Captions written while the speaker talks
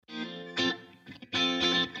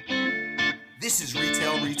This is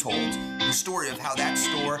Retail Retold, the story of how that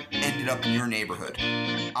store ended up in your neighborhood.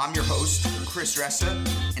 I'm your host, Chris Ressa,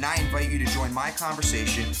 and I invite you to join my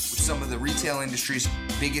conversation with some of the retail industry's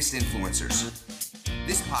biggest influencers.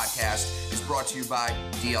 This podcast is brought to you by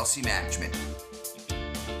DLC Management.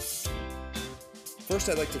 First,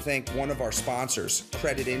 I'd like to thank one of our sponsors,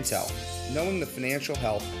 Credit Intel. Knowing the financial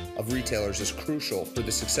health of retailers is crucial for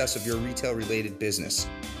the success of your retail-related business.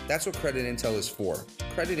 That's what Credit Intel is for.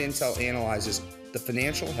 Credit Intel analyzes the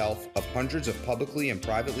financial health of hundreds of publicly and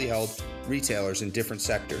privately held retailers in different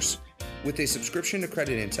sectors. With a subscription to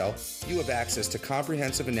Credit Intel, you have access to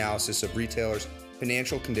comprehensive analysis of retailers'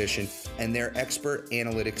 financial condition and their expert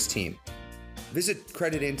analytics team. Visit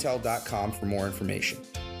creditintel.com for more information.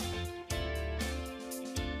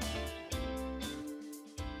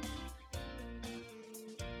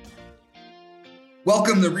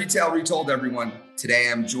 Welcome to Retail Retold, everyone.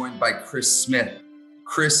 Today I'm joined by Chris Smith.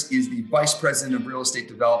 Chris is the Vice President of Real Estate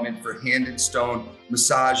Development for Hand & Stone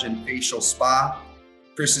Massage and Facial Spa.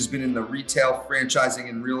 Chris has been in the retail, franchising,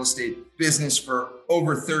 and real estate business for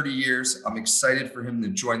over 30 years. I'm excited for him to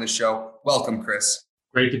join the show. Welcome, Chris.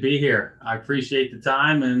 Great to be here. I appreciate the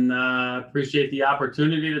time and appreciate the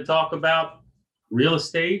opportunity to talk about real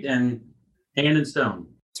estate and Hand & Stone.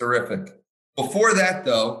 Terrific. Before that,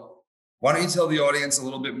 though, why don't you tell the audience a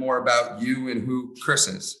little bit more about you and who Chris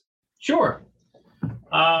is? Sure.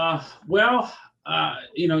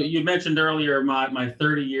 You mentioned earlier my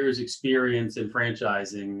 30 years experience in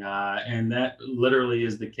franchising, and that literally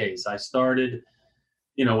is the case. I started,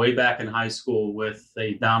 way back in high school with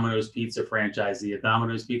a Domino's Pizza franchisee. A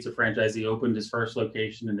Domino's Pizza franchisee opened his first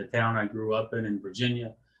location in the town I grew up in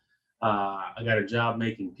Virginia. I got a job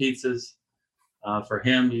making pizzas for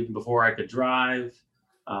him even before I could drive.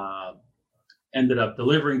 Ended up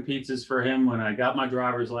delivering pizzas for him when I got my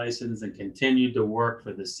driver's license and continued to work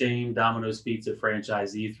for the same Domino's Pizza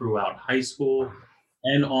franchisee throughout high school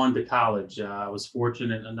and on to college. I was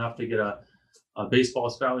fortunate enough to get a baseball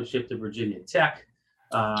scholarship to Virginia Tech,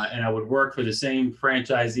 and I would work for the same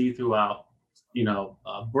franchisee throughout,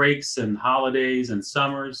 breaks and holidays and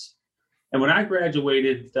summers. And when I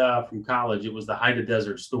graduated from college, it was the height of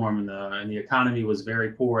Desert Storm, and the economy was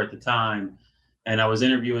very poor at the time. And I was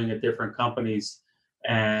interviewing at different companies,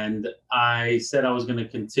 and I said I was going to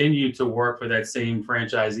continue to work for that same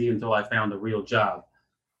franchisee until I found a real job.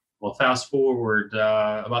 Well, fast forward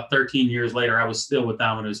about 13 years later, I was still with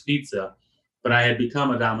Domino's Pizza, but I had become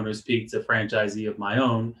a Domino's Pizza franchisee of my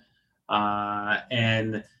own.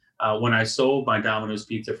 When I sold my Domino's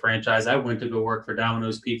Pizza franchise, I went to go work for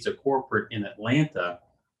Domino's Pizza Corporate in Atlanta,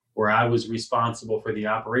 where I was responsible for the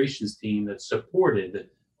operations team that supported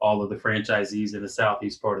all of the franchisees in the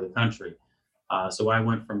southeast part of the country. So I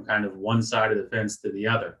went from kind of one side of the fence to the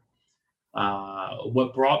other.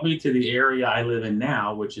 What brought me to the area I live in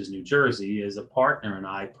now, which is New Jersey, is a partner and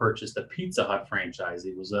I purchased a Pizza Hut franchise.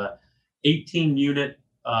 It was a 18-unit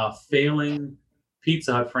failing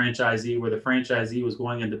Pizza Hut franchisee where the franchisee was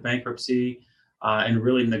going into bankruptcy and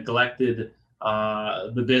really neglected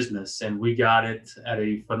the business. And we got it at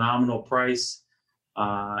a phenomenal price.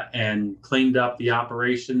 And cleaned up the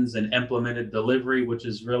operations and implemented delivery, which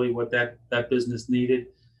is really what that business needed,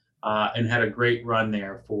 and had a great run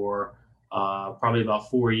there for probably about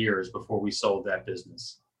 4 years before we sold that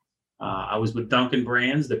business. I was with Dunkin'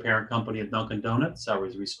 Brands, the parent company of Dunkin' Donuts. I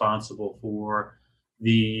was responsible for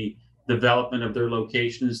the development of their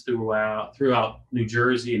locations throughout New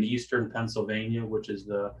Jersey and eastern Pennsylvania, which is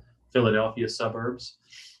the Philadelphia suburbs.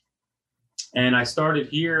 And I started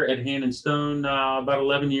here at Hand & Stone about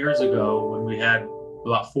 11 years ago when we had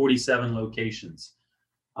about 47 locations.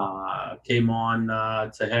 Came on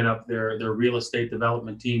to head up their real estate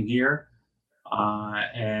development team here.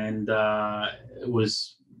 It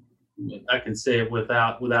was, I can say it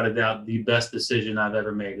without a doubt, the best decision I've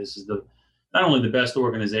ever made. This is not only the best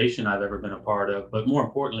organization I've ever been a part of, but more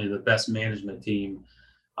importantly, the best management team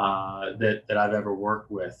that I've ever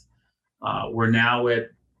worked with. We're now at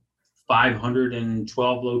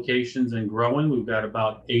 512 locations and growing. We've got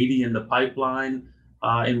about 80 in the pipeline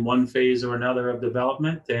in one phase or another of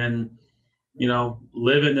development, and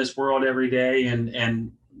live in this world every day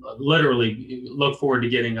and literally look forward to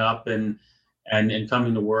getting up and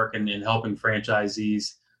coming to work and helping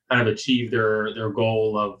franchisees kind of achieve their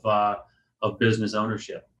goal of business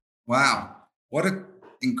ownership. Wow, what an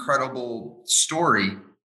incredible story.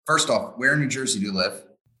 First off, where in New Jersey do you live?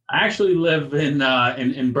 I actually live in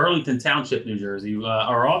Burlington Township, New Jersey.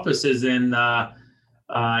 Our office is in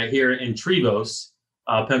here in Trevose,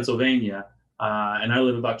 Pennsylvania, and I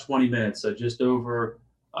live about 20 minutes, so just over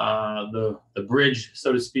the bridge,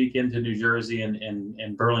 so to speak, into New Jersey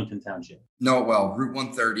and Burlington Township. No, well, Route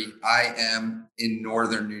 130. I am in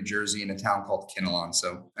northern New Jersey in a town called Kinnelon,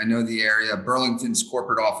 so I know the area. Burlington's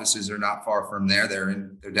corporate offices are not far from there. They're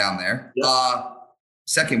down there. Yep.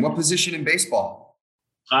 Second, what position in baseball?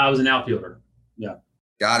 I was an outfielder. Yeah.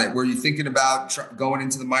 Got it. Were you thinking about going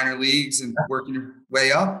into the minor leagues and working your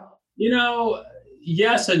way up?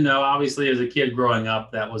 Yes and no. Obviously, as a kid growing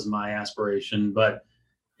up, that was my aspiration. But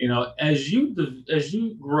as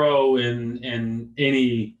you grow in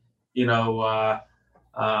any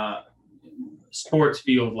sports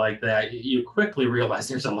field like that, you quickly realize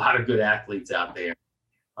there's a lot of good athletes out there.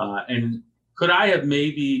 And could I have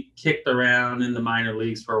maybe kicked around in the minor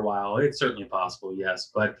leagues for a while? It's certainly possible,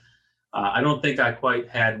 yes. But I don't think I quite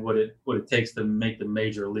had what it takes to make the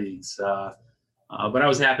major leagues. But I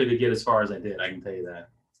was happy to get as far as I did. I can tell you that.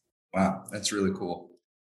 Wow, that's really cool.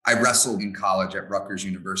 I wrestled in college at Rutgers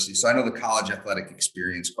University, so I know the college athletic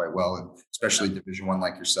experience quite well, and especially Division I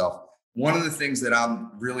like yourself. One of the things that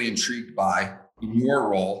I'm really intrigued by in your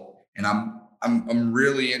role, and I'm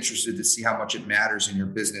really interested to see how much it matters in your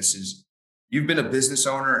business, is you've been a business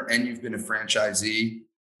owner and you've been a franchisee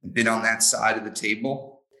and been on that side of the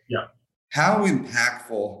table. Yeah. How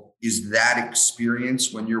impactful is that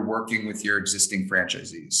experience when you're working with your existing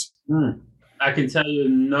franchisees? I can tell you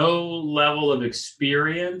no level of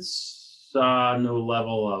experience, no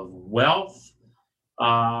level of wealth,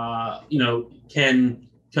 can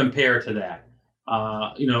compare to that.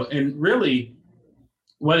 And really,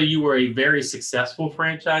 whether you were a very successful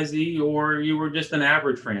franchisee or you were just an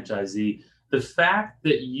average franchisee, the fact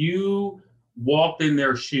that you walked in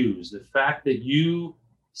their shoes, the fact that you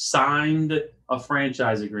signed a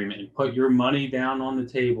franchise agreement and put your money down on the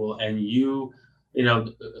table and you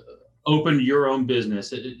opened your own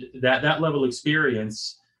business, that level of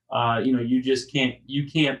experience, you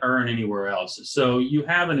can't earn anywhere else. So you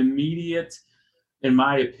have an immediate, in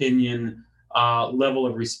my opinion, level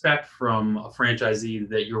of respect from a franchisee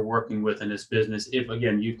that you're working with in this business, if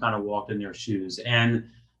again you've kind of walked in their shoes. And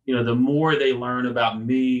the more they learn about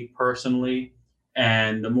me personally,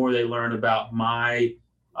 and the more they learn about my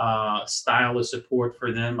style of support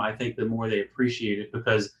for them, I think the more they appreciate it,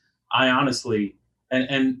 because I honestly,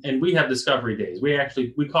 and we have discovery days.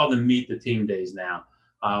 We call them meet the team days now,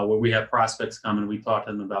 where we have prospects come and we talk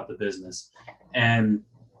to them about the business. And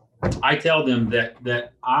I tell them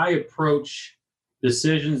that I approach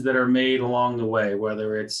decisions that are made along the way,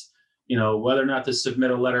 whether it's, whether or not to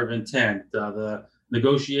submit a letter of intent, the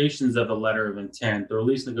negotiations of the letter of intent, or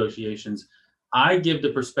lease negotiations. I give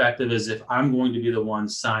the perspective as if I'm going to be the one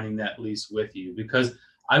signing that lease with you, because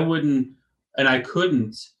I wouldn't and I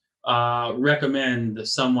couldn't recommend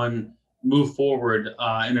someone move forward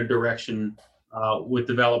in a direction with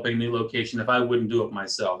developing a new location if I wouldn't do it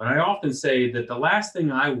myself. And I often say that the last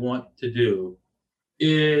thing I want to do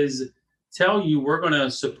is tell you we're going to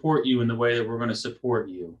support you in the way that we're going to support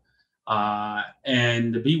you,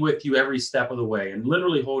 and be with you every step of the way and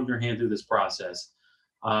literally hold your hand through this process.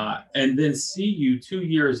 And then see you 2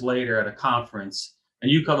 years later at a conference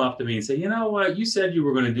and you come up to me and say, you know what, you said you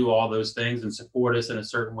were going to do all those things and support us in a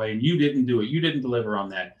certain way, and you didn't do it. You didn't deliver on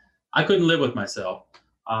that. I couldn't live with myself.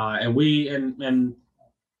 And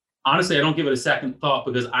honestly, I don't give it a second thought,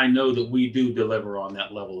 because I know that we do deliver on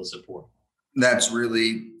that level of support. That's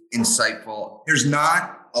really insightful. There's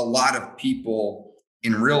not a lot of people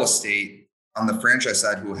in real estate on the franchise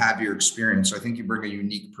side who have your experience. So I think you bring a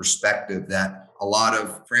unique perspective that a lot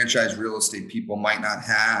of franchise real estate people might not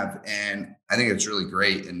have. And I think it's really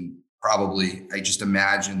great. And probably, I just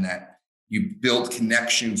imagine that you build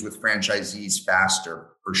connections with franchisees faster,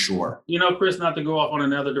 for sure. Chris, not to go off on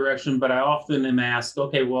another direction, but I often am asked,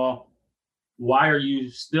 okay, well, why are you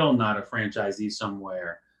still not a franchisee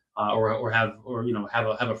somewhere, or have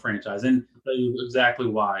a franchise? And I'll tell you exactly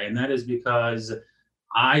why. And that is because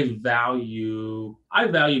I value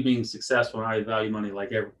being successful, and I value money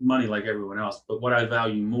like everyone else. But what I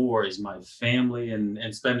value more is my family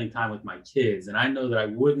and spending time with my kids. And I know that I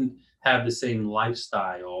wouldn't have the same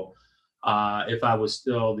lifestyle if I was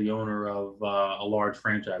still the owner of a large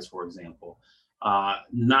franchise, for example.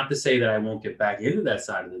 Not to say that I won't get back into that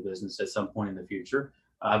side of the business at some point in the future.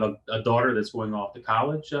 I have a daughter that's going off to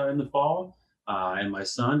college in the fall, and my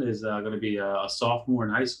son is going to be a sophomore in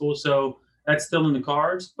high school. So that's still in the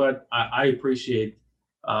cards, but I appreciate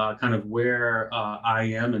kind of where I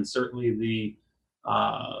am, and certainly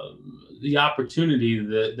the opportunity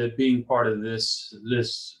that being part of this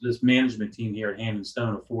management team here at Hand &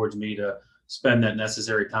 Stone affords me to spend that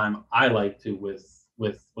necessary time I like to with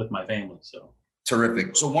my family. So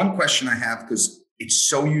terrific. So one question I have, because it's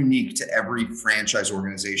so unique to every franchise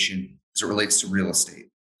organization as it relates to real estate.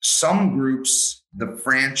 Some groups, the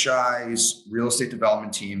franchise real estate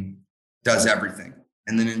development team does everything.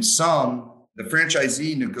 And then in some, the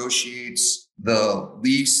franchisee negotiates the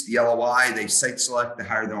lease, the LOI, they site select, they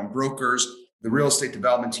hire their own brokers. The real estate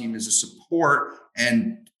development team is a support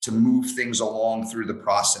and to move things along through the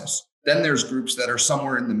process. Then there's groups that are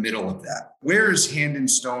somewhere in the middle of that. Where is Hand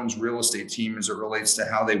 & Stone's real estate team as it relates to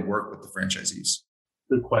how they work with the franchisees?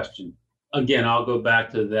 Good question. Again, I'll go back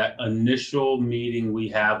to that initial meeting we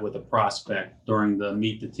have with a prospect during the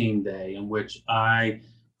Meet the Team Day, in which I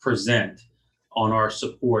present on our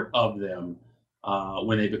support of them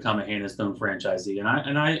when they become a Hand & Stone franchisee.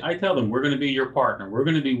 And I tell them, we're going to be your partner. We're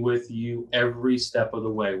going to be with you every step of the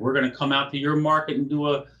way. We're going to come out to your market and do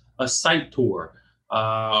a site tour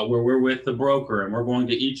where we're with the broker, and we're going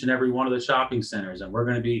to each and every one of the shopping centers, and we're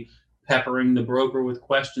going to be peppering the broker with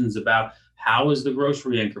questions about how is the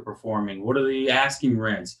grocery anchor performing? What are the asking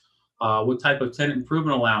rents? What type of tenant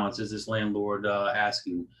improvement allowance is this landlord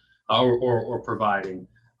asking or providing?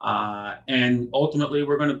 And ultimately,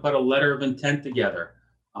 we're going to put a letter of intent together.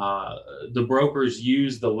 The brokers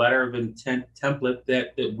use the letter of intent template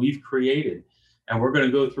that we've created, and we're going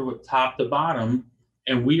to go through it top to bottom,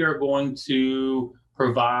 and we are going to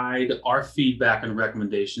provide our feedback and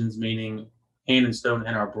recommendations, meaning Hand & Stone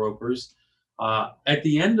and our brokers, at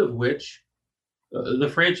the end of which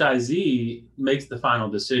the franchisee makes the final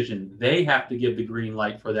decision. They have to give the green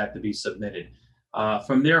light for that to be submitted.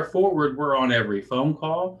 From there forward, we're on every phone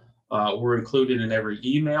call. We're included in every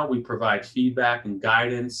email. We provide feedback and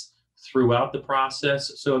guidance throughout the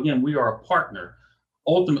process. So again, we are a partner.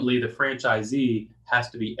 Ultimately, the franchisee has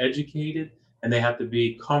to be educated, and they have to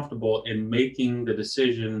be comfortable in making the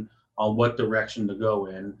decision on what direction to go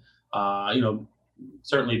in.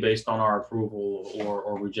 Certainly based on our approval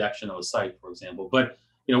or rejection of a site, for example. But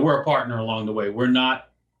we're a partner along the way. We're not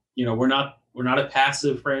a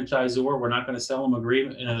passive franchisor. We're not going to sell them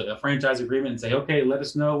a franchise agreement and say, okay, let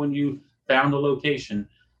us know when you found a location.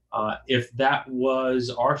 If that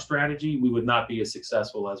was our strategy, we would not be as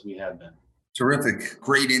successful as we have been. Terrific.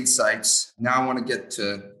 Great insights. Now I want to get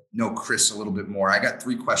to know Chris a little bit more. I got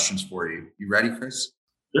 3 questions for you. You ready, Chris?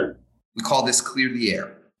 Sure. We call this Clear the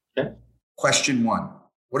Air. Okay. Question 1.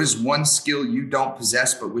 What is one skill you don't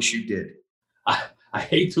possess but wish you did? I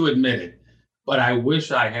hate to admit it, but I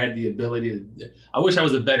wish I had the ability I wish I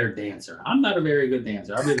was a better dancer. I'm not a very good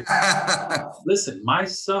dancer. Listen, my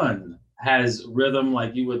son has rhythm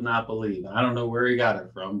like you would not believe. I don't know where he got it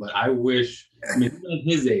from, but I wish, even at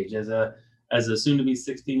his age, as a soon-to-be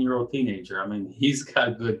 16-year-old teenager, he's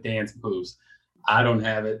got good dance moves. I don't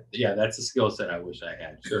have it. Yeah, that's a skill set I wish I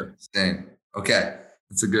had. Sure. Same. Okay.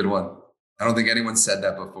 That's a good one. I don't think anyone said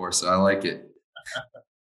that before, so I like it.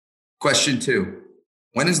 Question 2.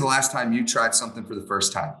 When is the last time you tried something for the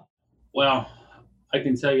first time? Well, I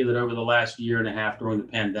can tell you that over the last year and a half during the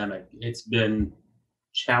pandemic, it's been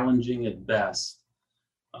challenging at best,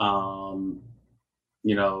 to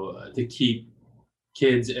keep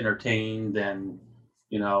kids entertained and,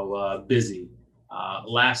 busy.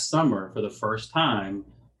 Last summer, for the first time,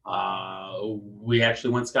 we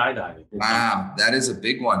actually went skydiving. Wow, that is a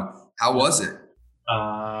big one. How was it?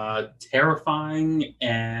 Terrifying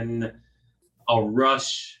and a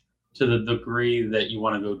rush to the degree that you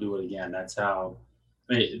want to go do it again. That's how.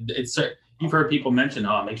 You've heard people mention,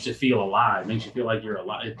 it makes you feel alive, makes you feel like you're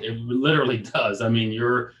alive. It literally does.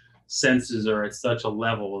 Your senses are at such a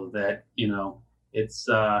level that it's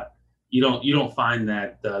you don't find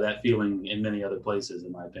that feeling in many other places,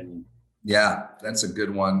 in my opinion. Yeah, that's a good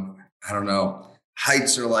one. I don't know.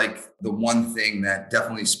 Heights are like the one thing that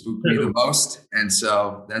definitely spooked me the most. And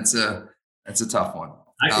so that's a tough one.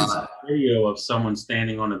 I can see a video of someone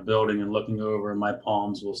standing on a building and looking over, and my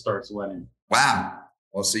palms will start sweating. Wow.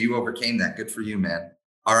 Well, so you overcame that. Good for you, man.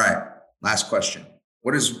 All right. Last question.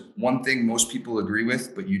 What is one thing most people agree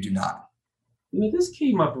with, but you do not? This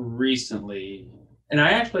came up recently. And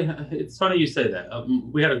it's funny you say that.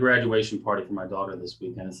 We had a graduation party for my daughter this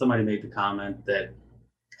weekend, and somebody made the comment that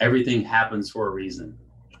everything happens for a reason.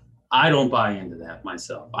 I don't buy into that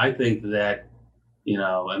myself. I think that,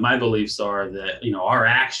 and my beliefs are that, our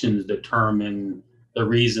actions determine the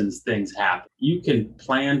reasons things happen. You can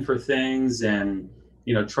plan for things and,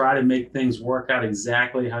 try to make things work out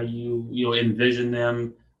exactly how you envision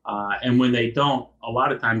them. And when they don't, a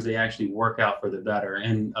lot of times they actually work out for the better.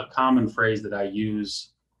 And a common phrase that I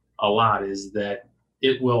use a lot is that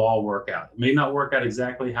it will all work out. It may not work out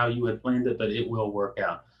exactly how you had planned it, but it will work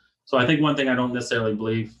out. So I think one thing I don't necessarily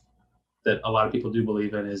believe that a lot of people do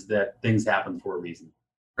believe in is that things happen for a reason.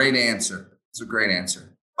 Great answer. It's a great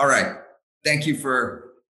answer. All right. Thank you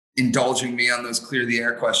for indulging me on those clear the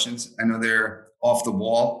air questions. I know they're off the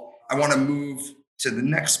wall. I want to move to the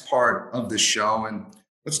next part of the show, and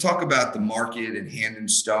let's talk about the market and Hand and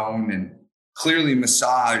Stone. And clearly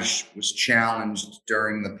massage was challenged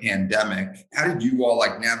during the pandemic. How did you all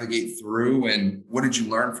navigate through, and what did you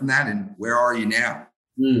learn from that, and where are you now?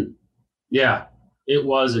 Yeah, it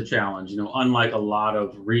was a challenge. Unlike a lot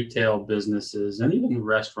of retail businesses and even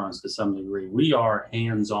restaurants to some degree, we are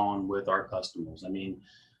hands-on with our customers.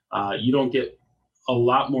 You don't get a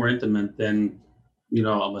lot more intimate than,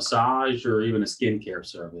 a massage or even a skincare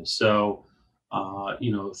service. So,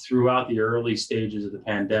 throughout the early stages of the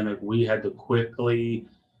pandemic, we had to quickly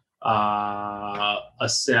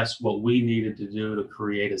assess what we needed to do to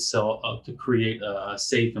create a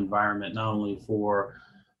safe environment, not only for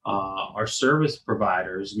our service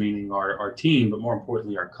providers, meaning our team, but more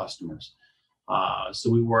importantly, our customers. So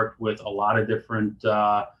we worked with a lot of different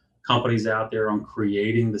companies out there on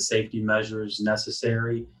creating the safety measures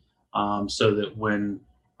necessary so that when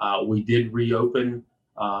we did reopen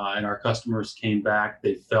and our customers came back,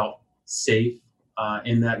 they felt safe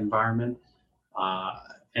in that environment.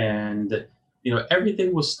 And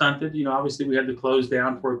everything was stunted. Obviously we had to close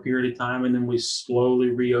down for a period of time, and then we slowly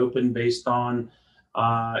reopened based on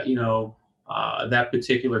that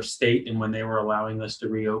particular state and when they were allowing us to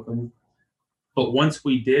reopen. But once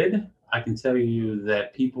we did, I can tell you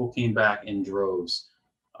that people came back in droves.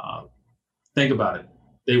 Think about it.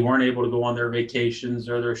 They weren't able to go on their vacations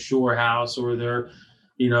or their shore house or their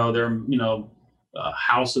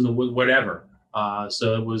house in the wood, whatever.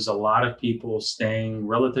 So it was a lot of people staying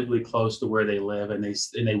relatively close to where they live, and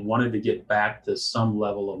they wanted to get back to some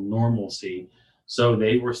level of normalcy. So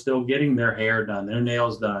they were still getting their hair done, their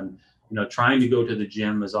nails done, trying to go to the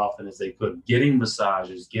gym as often as they could, getting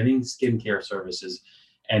massages, getting skincare services,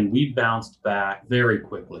 and we bounced back very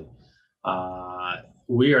quickly.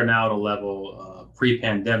 We are now at a level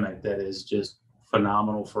pre-pandemic that is just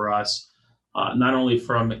phenomenal for us, not only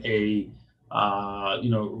from a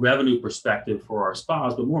revenue perspective for our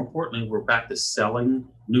spas, but more importantly, we're back to selling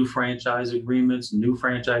new franchise agreements, new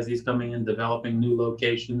franchisees coming in, developing new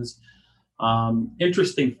locations.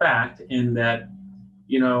 Interesting fact in that,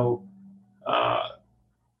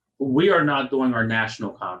 we are not doing our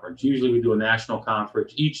national conference. Usually we do a national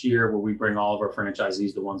conference each year where we bring all of our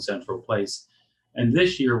franchisees to one central place. And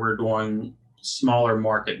this year we're doing smaller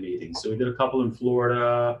market meetings. So we did a couple in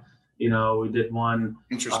Florida, we did one.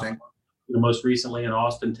 Interesting. Most recently in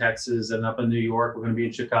Austin, Texas, and up in New York. We're going to be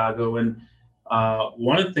in Chicago. And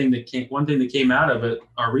one thing that came out of it,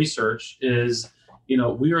 our research, is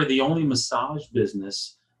we are the only massage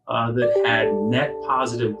business that had net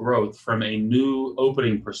positive growth from a new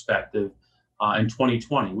opening perspective in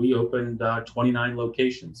 2020. We opened 29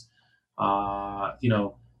 locations. Our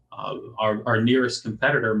nearest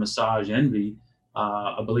competitor, Massage Envy,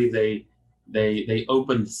 I believe they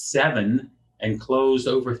opened 7 and closed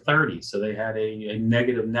over 30. So they had a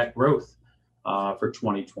negative net growth for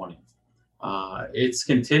 2020. It's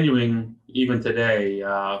continuing even today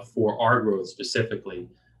for our growth specifically.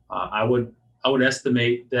 I would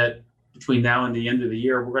estimate that between now and the end of the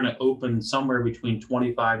year, we're going to open somewhere between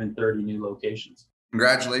 25 and 30 new locations.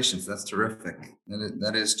 Congratulations. That's terrific.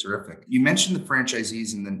 That is terrific. You mentioned the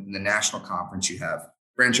franchisees in the national conference you have.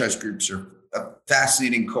 Franchise groups are a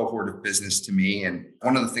fascinating cohort of business to me. And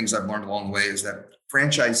one of the things I've learned along the way is that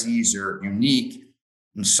franchisees are unique.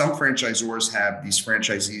 And some franchisors have these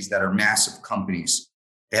franchisees that are massive companies.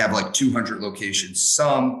 They have 200 locations.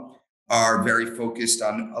 Some are very focused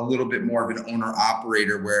on a little bit more of an owner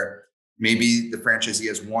operator where maybe the franchisee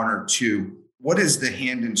has 1 or 2. What is the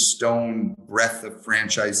Hand and Stone breadth of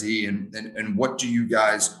franchisee, and what do you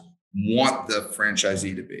guys want the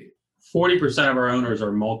franchisee to be? 40% of our owners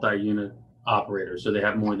are multi-unit operators, so they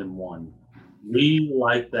have more than one. We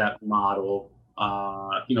like that model.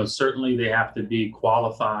 Certainly they have to be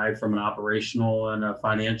qualified from an operational and a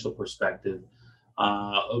financial perspective.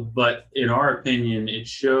 But in our opinion, it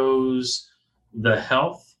shows the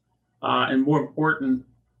health and, more important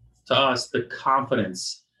to us, the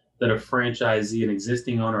confidence that a franchisee, an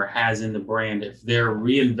existing owner, has in the brand if they're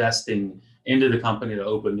reinvesting into the company to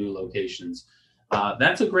open new locations.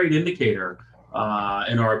 That's a great indicator,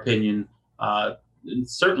 in our opinion,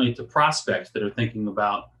 certainly to prospects that are thinking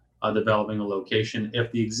about developing a location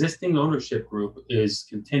if the existing ownership group is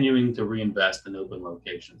continuing to reinvest in open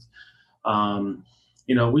locations.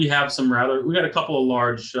 We have we got a couple of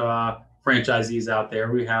large franchisees out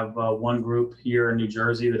there. We have one group here in New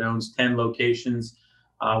Jersey that owns 10 locations.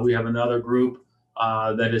 We have another group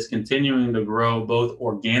that is continuing to grow both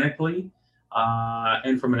organically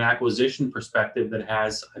And from an acquisition perspective, that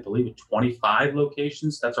has, I believe, 25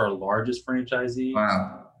 locations. That's our largest franchisee.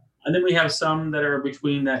 Wow. And then we have some that are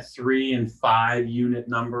between that 3 and 5 unit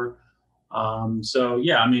number. So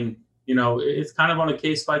yeah, I mean, it's kind of on a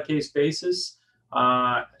case by case basis.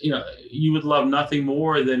 You would love nothing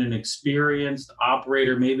more than an experienced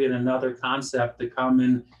operator, maybe in another concept, to come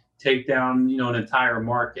and take down, an entire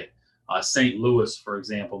market. St. Louis, for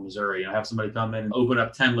example, Missouri. Have somebody come in and open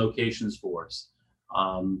up 10 locations for us.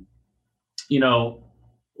 Um, you know,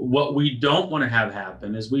 what we don't want to have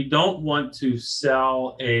happen is we don't want to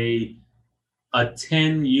sell a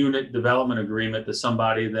 10 unit development agreement to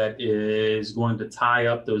somebody that is going to tie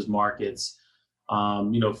up those markets,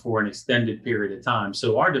 for an extended period of time.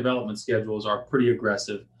 So our development schedules are pretty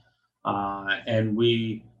aggressive, and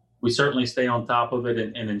we certainly stay on top of it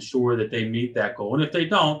and ensure that they meet that goal. And if they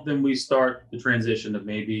don't, then we start the transition of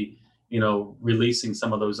maybe, releasing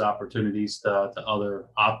some of those opportunities to other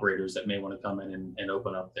operators that may want to come in and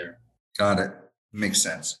open up there. Got it. Makes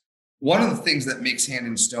sense. One of the things that makes Hand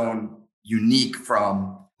and Stone unique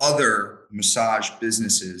from other massage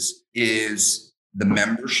businesses is the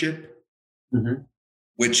membership,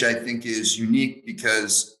 which I think is unique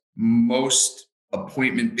because most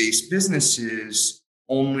appointment-based businesses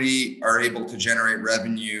only are able to generate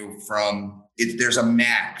revenue from it. There's a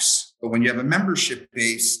max, but when you have a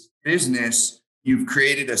membership-based business, you've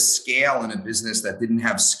created a scale in a business that didn't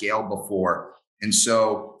have scale before. And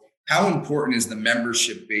so how important is the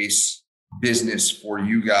membership-based business for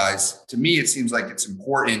you guys? To me, it seems like it's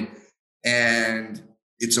important, and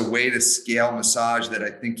it's a way to scale massage that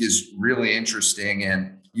I think is really interesting.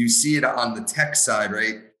 And you see it on the tech side,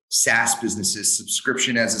 right? SaaS businesses,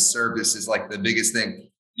 subscription as a service is like the biggest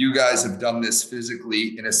thing. You guys have done this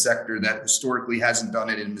physically in a sector that historically hasn't done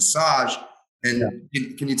it in massage. And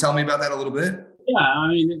can you tell me about that a little bit? Yeah, I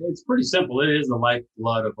mean, it's pretty simple. It is the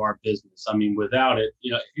lifeblood of our business. I mean, without it,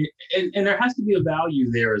 and there has to be a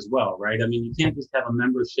value there as well, right? I mean, you can't just have a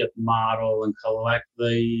membership model and collect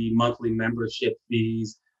the monthly membership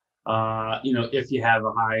fees, if you have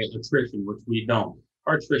a high attrition, which we don't.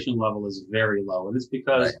 Our attrition level is very low. And it's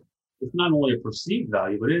because it's not only a perceived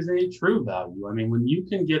value, but it is a true value. I mean, when you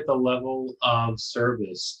can get the level of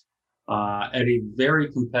service at a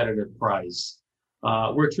very competitive price,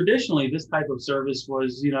 where traditionally this type of service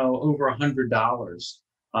was, over $100,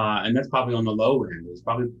 and that's probably on the low end. It's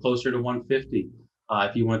probably closer to $150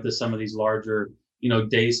 if you went to some of these larger,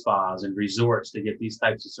 day spas and resorts to get these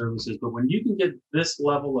types of services. But when you can get this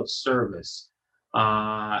level of service,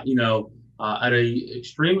 at a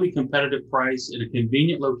extremely competitive price in a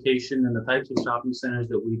convenient location in the types of shopping centers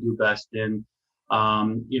that we do best in,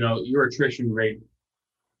 your attrition rate,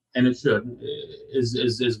 and it should,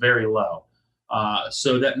 is very low.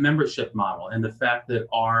 So that membership model and the fact that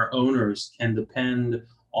our owners can depend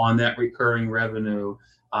on that recurring revenue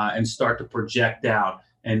and start to project out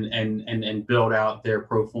and build out their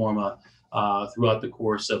pro forma throughout the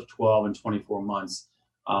course of 12 and 24 months.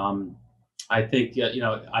 I think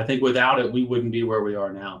without it, we wouldn't be where we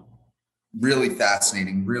are now. Really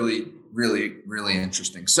fascinating. Really, really, really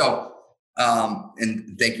interesting. So,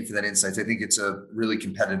 and thank you for that insight. I think it's a really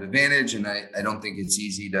competitive advantage, and I don't think it's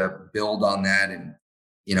easy to build on that. And,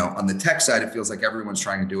 on the tech side, it feels like everyone's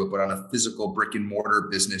trying to do it, but on a physical brick and mortar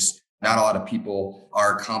business, not a lot of people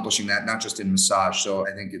are accomplishing that, not just in massage. So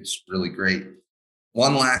I think it's really great.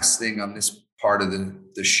 One last thing on this part of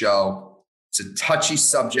the show. It's a touchy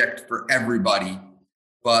subject for everybody,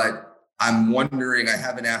 but I'm wondering, I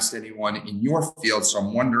haven't asked anyone in your field, so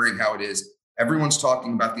I'm wondering how it is. Everyone's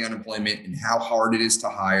talking about the unemployment and how hard it is to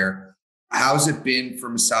hire. How's it been for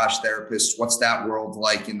massage therapists? What's that world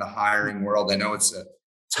like in the hiring world? I know it's a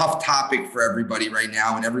tough topic for everybody right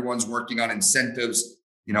now, and everyone's working on incentives.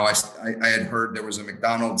 I had heard there was a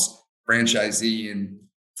McDonald's franchisee in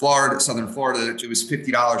Florida, Southern Florida, that it was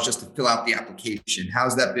 $50 just to fill out the application.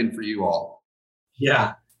 How's that been for you all?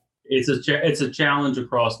 Yeah, it's a challenge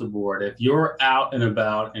across the board. If you're out and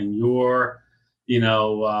about and you're,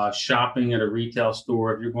 shopping at a retail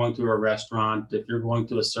store, if you're going to a restaurant, if you're going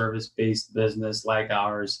to a service-based business like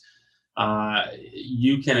ours,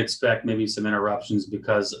 you can expect maybe some interruptions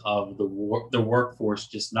because of the workforce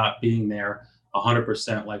just not being there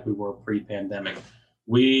 100% like we were pre-pandemic.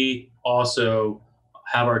 We also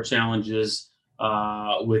have our challenges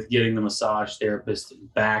with getting the massage therapists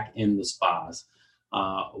back in the spas.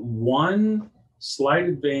 One slight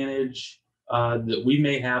advantage that we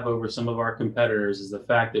may have over some of our competitors is the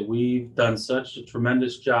fact that we've done such a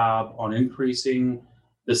tremendous job on increasing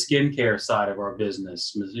the skincare side of our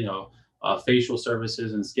business, facial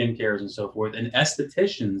services and skincares and so forth, and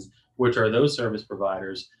estheticians, which are those service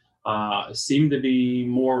providers, seem to be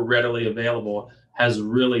more readily available has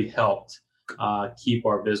really helped keep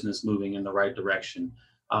our business moving in the right direction.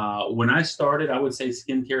 When I started, I would say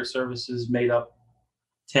skincare services made up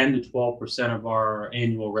 10 to 12% of our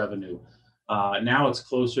annual revenue. Now it's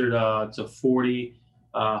closer to 40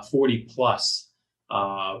 plus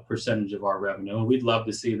percentage of our revenue. And we'd love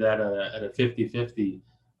to see that at a 50-50,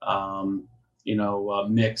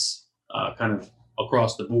 mix kind of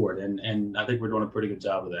across the board. And I think we're doing a pretty good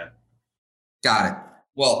job of that. Got it.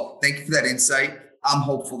 Well, thank you for that insight. I'm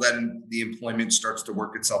hopeful that the employment starts to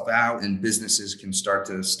work itself out and businesses can start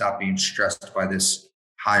to stop being stressed by this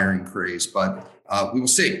hiring craze, but we will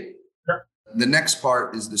see. Sure. The next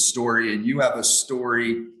part is the story, and you have a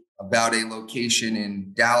story about a location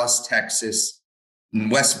in Dallas, Texas,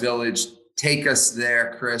 in West Village. Take us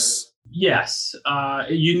there, Chris. Yes, a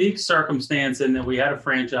unique circumstance in that we had a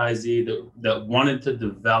franchisee that wanted to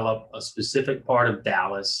develop a specific part of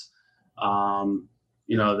Dallas.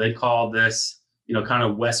 They call this, kind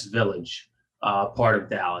of West Village part of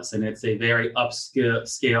Dallas, and it's a very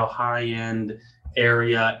upscale, high-end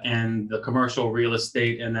area, and the commercial real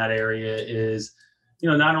estate in that area is,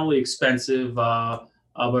 not only expensive, but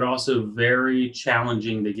also very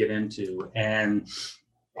challenging to get into. And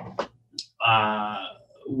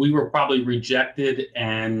we were probably rejected,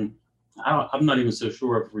 and I'm not even so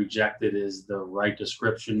sure if rejected is the right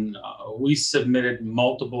description. We submitted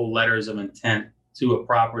multiple letters of intent to a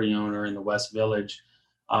property owner in the West Village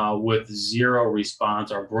with zero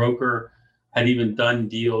response. Our broker had even done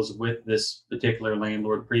deals with this particular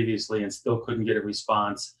landlord previously and still couldn't get a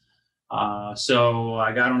response. So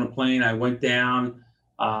I got on a plane, I went down.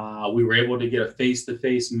 We were able to get a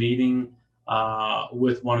face-to-face meeting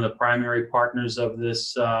with one of the primary partners of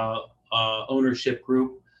this ownership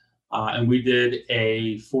group. And we did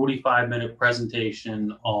a 45-minute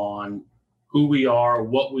presentation on who we are,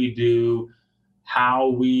 what we do, how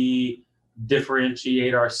we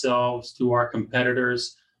differentiate ourselves to our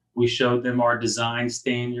competitors. We showed them our design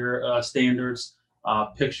standards,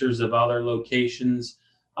 pictures of other locations,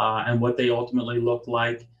 and what they ultimately looked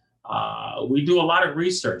like. We do a lot of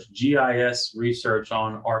research, GIS research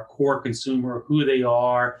on our core consumer, who they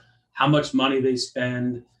are, how much money they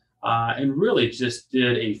spend, and really just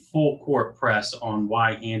did a full court press on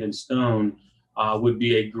why Hand & Stone would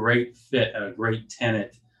be a great fit and a great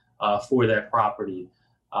tenant for that property.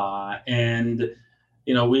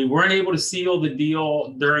 We weren't able to seal the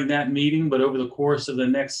deal during that meeting, but over the course of the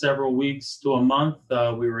next several weeks to a month,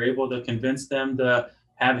 we were able to convince them to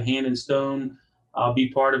have Hand & Stone be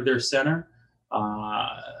part of their center.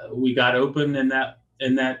 We got open in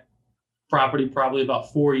that property probably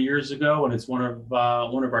about 4 years ago, and it's one of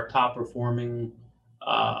our top performing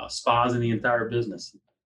spas in the entire business.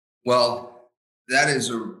 Well, that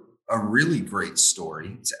is a really great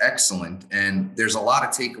story. It's excellent, and there's a lot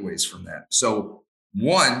of takeaways from that. So,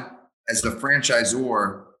 one, as the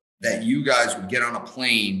franchisor, that you guys would get on a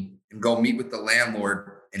plane and go meet with the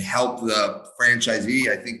landlord and help the franchisee.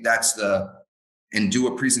 I think and do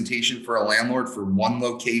a presentation for a landlord for one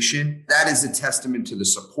location. That is a testament to the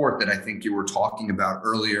support that I think you were talking about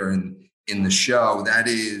earlier in the show. That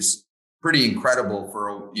is pretty incredible for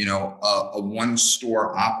a one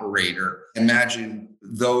store operator. Imagine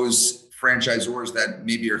those franchisors that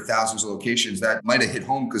maybe are thousands of locations that might have hit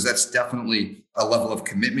home, because that's definitely a level of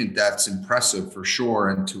commitment that's impressive for sure,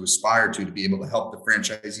 and to aspire to be able to help the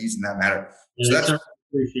franchisees in that matter. So that's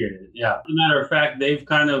appreciated. Yeah. As a matter of fact, they've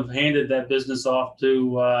kind of handed that business off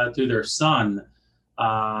to their son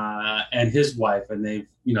and his wife, and they've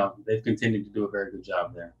continued to do a very good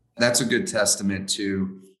job there. That's a good testament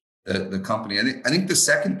to the company. I think the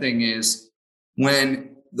second thing is,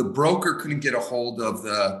 when the broker couldn't get a hold of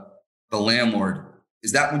the landlord,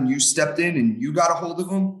 is that when you stepped in and you got a hold of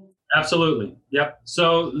him? Absolutely. Yep.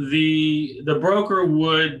 So the broker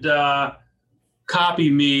would copy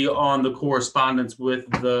me on the correspondence with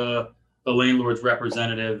the landlord's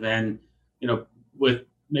representative, and with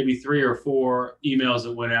maybe 3 or 4 emails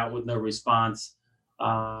that went out with no response,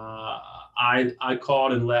 I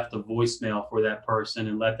called and left a voicemail for that person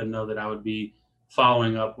and let them know that I would be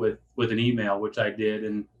following up with an email, which I did,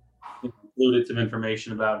 and included some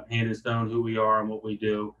information about Hand & Stone, who we are and what we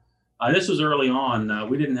do. This was early on.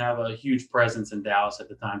 We didn't have a huge presence in Dallas at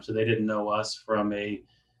the time, so they didn't know us from a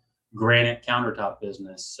granite countertop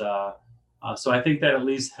business. So I think that at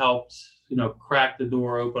least helped, crack the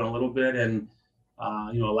door open a little bit, and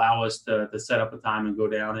allow us to set up a time and go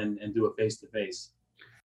down and do a face-to-face.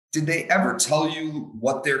 Did they ever tell you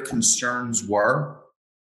what their concerns were?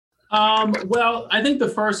 Well, I think the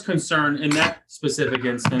first concern in that specific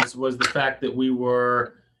instance was the fact that we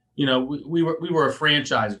were, we were a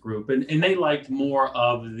franchise group, and they liked more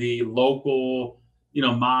of the local,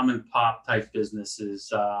 mom and pop type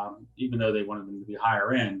businesses, even though they wanted them to be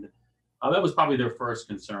higher end. That was probably their first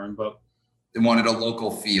concern, but they wanted a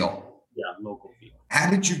local feel. Yeah, local feel. How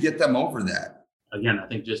did you get them over that? Again, I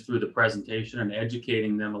think just through the presentation and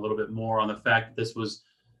educating them a little bit more on the fact that this was,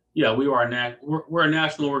 we're a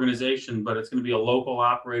national organization, but it's going to be a local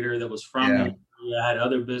operator that was from the area, had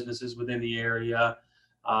other businesses within the area,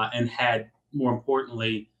 and had, more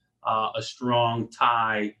importantly, a strong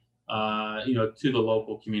tie, to the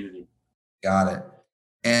local community. Got it.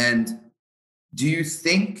 And do you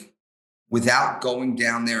think, without going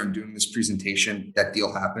down there and doing this presentation, that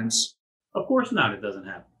deal happens? Of course not. It doesn't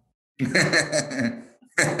happen.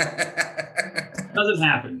 Doesn't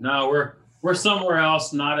happen. No, we're somewhere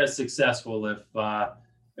else, not as successful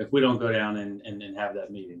if we don't go down and have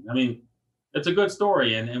that meeting. I mean, it's a good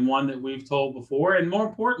story and one that we've told before, and more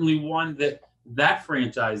importantly, one that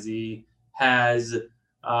franchisee has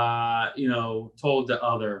told to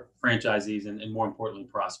other franchisees and more importantly,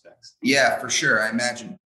 prospects. Yeah, for sure. I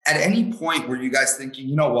imagine. At any point were you guys thinking,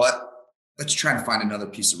 you know what, let's try to find another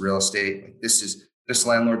piece of real estate. Like this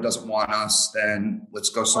landlord doesn't want us, then let's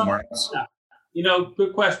go somewhere else. Yeah.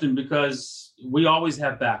 Good question, because we always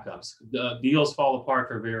have backups. The deals fall apart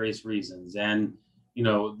for various reasons. And,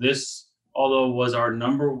 this, although was our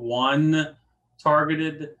number one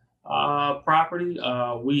targeted property,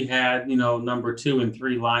 we had, number 2 and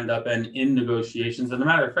 3 lined up and in negotiations. As a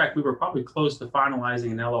matter of fact, we were probably close to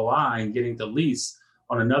finalizing an LOI and getting to lease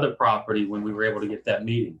on another property when we were able to get that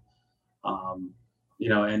meeting.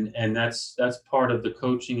 And that's part of the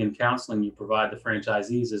coaching and counseling you provide the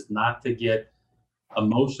franchisees, is not to get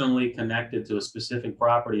emotionally connected to a specific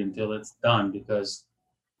property until it's done, because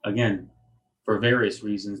again, for various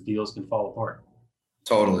reasons, deals can fall apart.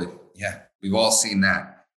 Totally. Yeah. We've all seen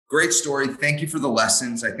that. Great story. Thank you for the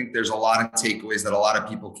lessons. I think there's a lot of takeaways that a lot of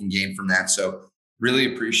people can gain from that. So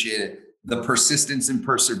really appreciate it. The persistence and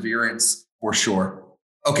perseverance for sure.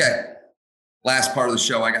 Okay. Last part of the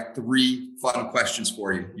show. I got 3 fun questions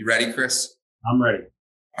for you. You ready, Chris? I'm ready.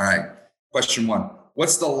 All right. Question 1.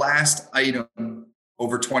 What's the last item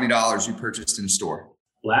over $20 you purchased in store?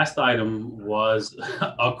 Last item was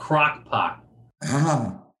a crock pot.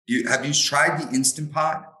 Have you tried the Instant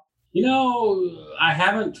Pot? I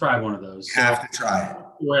haven't tried one of those. You have to try it.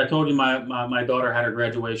 Where I told you my daughter had a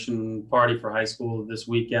graduation party for high school this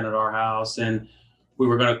weekend at our house, and we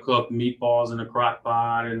were going to cook meatballs in a crock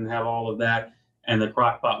pot and have all of that. And the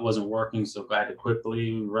crock pot wasn't working, so I had to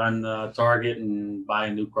quickly run Target and buy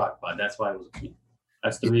a new crock pot. That's why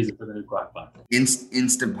that's the reason for the new crock pot.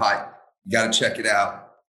 Instant Pot. You got to check it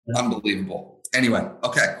out. Yeah. Unbelievable. Anyway,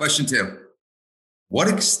 okay. Question 2. What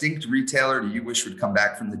extinct retailer do you wish would come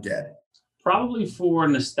back from the dead? Probably for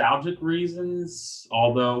nostalgic reasons,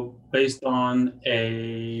 although based on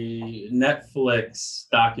a Netflix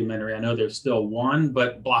documentary. I know there's still one,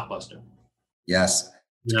 but Blockbuster. Yes.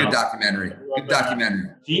 It's a good documentary. Good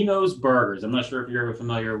documentary. Geno's Burgers. I'm not sure if you're ever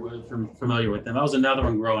familiar with them. That was another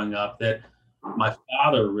one growing up that my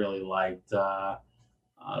father really liked. That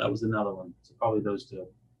was another one. So probably those 2.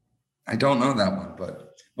 I don't know that one,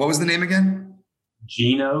 but what was the name again?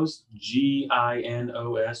 Geno's,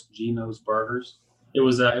 Ginos, Geno's Burgers. It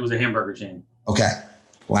was a hamburger chain. Okay.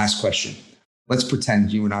 Last question. Let's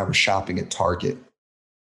pretend you and I were shopping at Target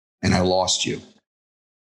and I lost you.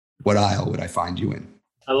 What aisle would I find you in?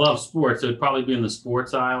 I love sports. So it'd probably be in the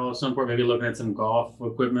sports aisle of some point, maybe looking at some golf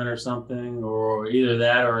equipment or something, or either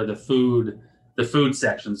that or the food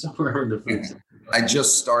section, somewhere in the food section. I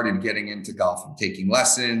just started getting into golf. I'm taking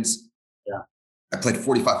lessons. Yeah. I played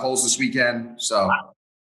 45 holes this weekend. So wow.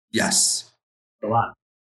 Yes. A lot.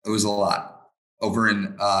 It was a lot. Over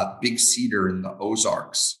in Big Cedar in the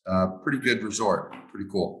Ozarks. Pretty good resort. Pretty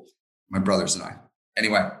cool. My brothers and I.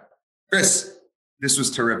 Anyway, Chris, this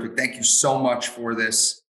was terrific. Thank you so much for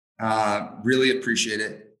this. Really appreciate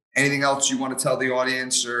it. Anything else you want to tell the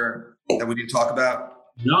audience or that we need to talk about?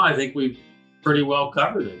 No, I think we've pretty well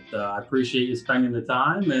covered it. I appreciate you spending the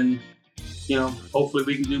time, and hopefully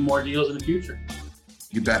we can do more deals in the future.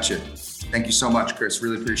 You betcha. Thank you so much, Chris.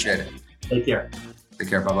 Really appreciate it. Take care. Take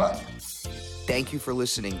care. Bye-bye. Thank you for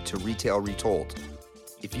listening to Retail Retold.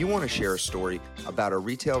 If you want to share a story about a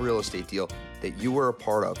retail real estate deal that you were a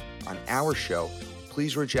part of on our show,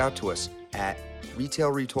 please reach out to us at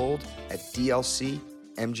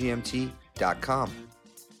retailretold@dlcmgmt.com.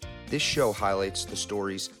 This show highlights the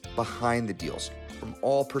stories behind the deals from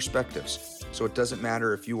all perspectives, so it doesn't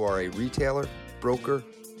matter if you are a retailer, broker,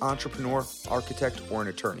 entrepreneur, architect, or an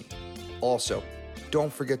attorney. Also,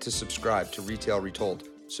 don't forget to subscribe to Retail Retold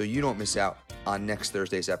so you don't miss out on next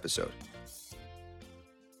Thursday's episode.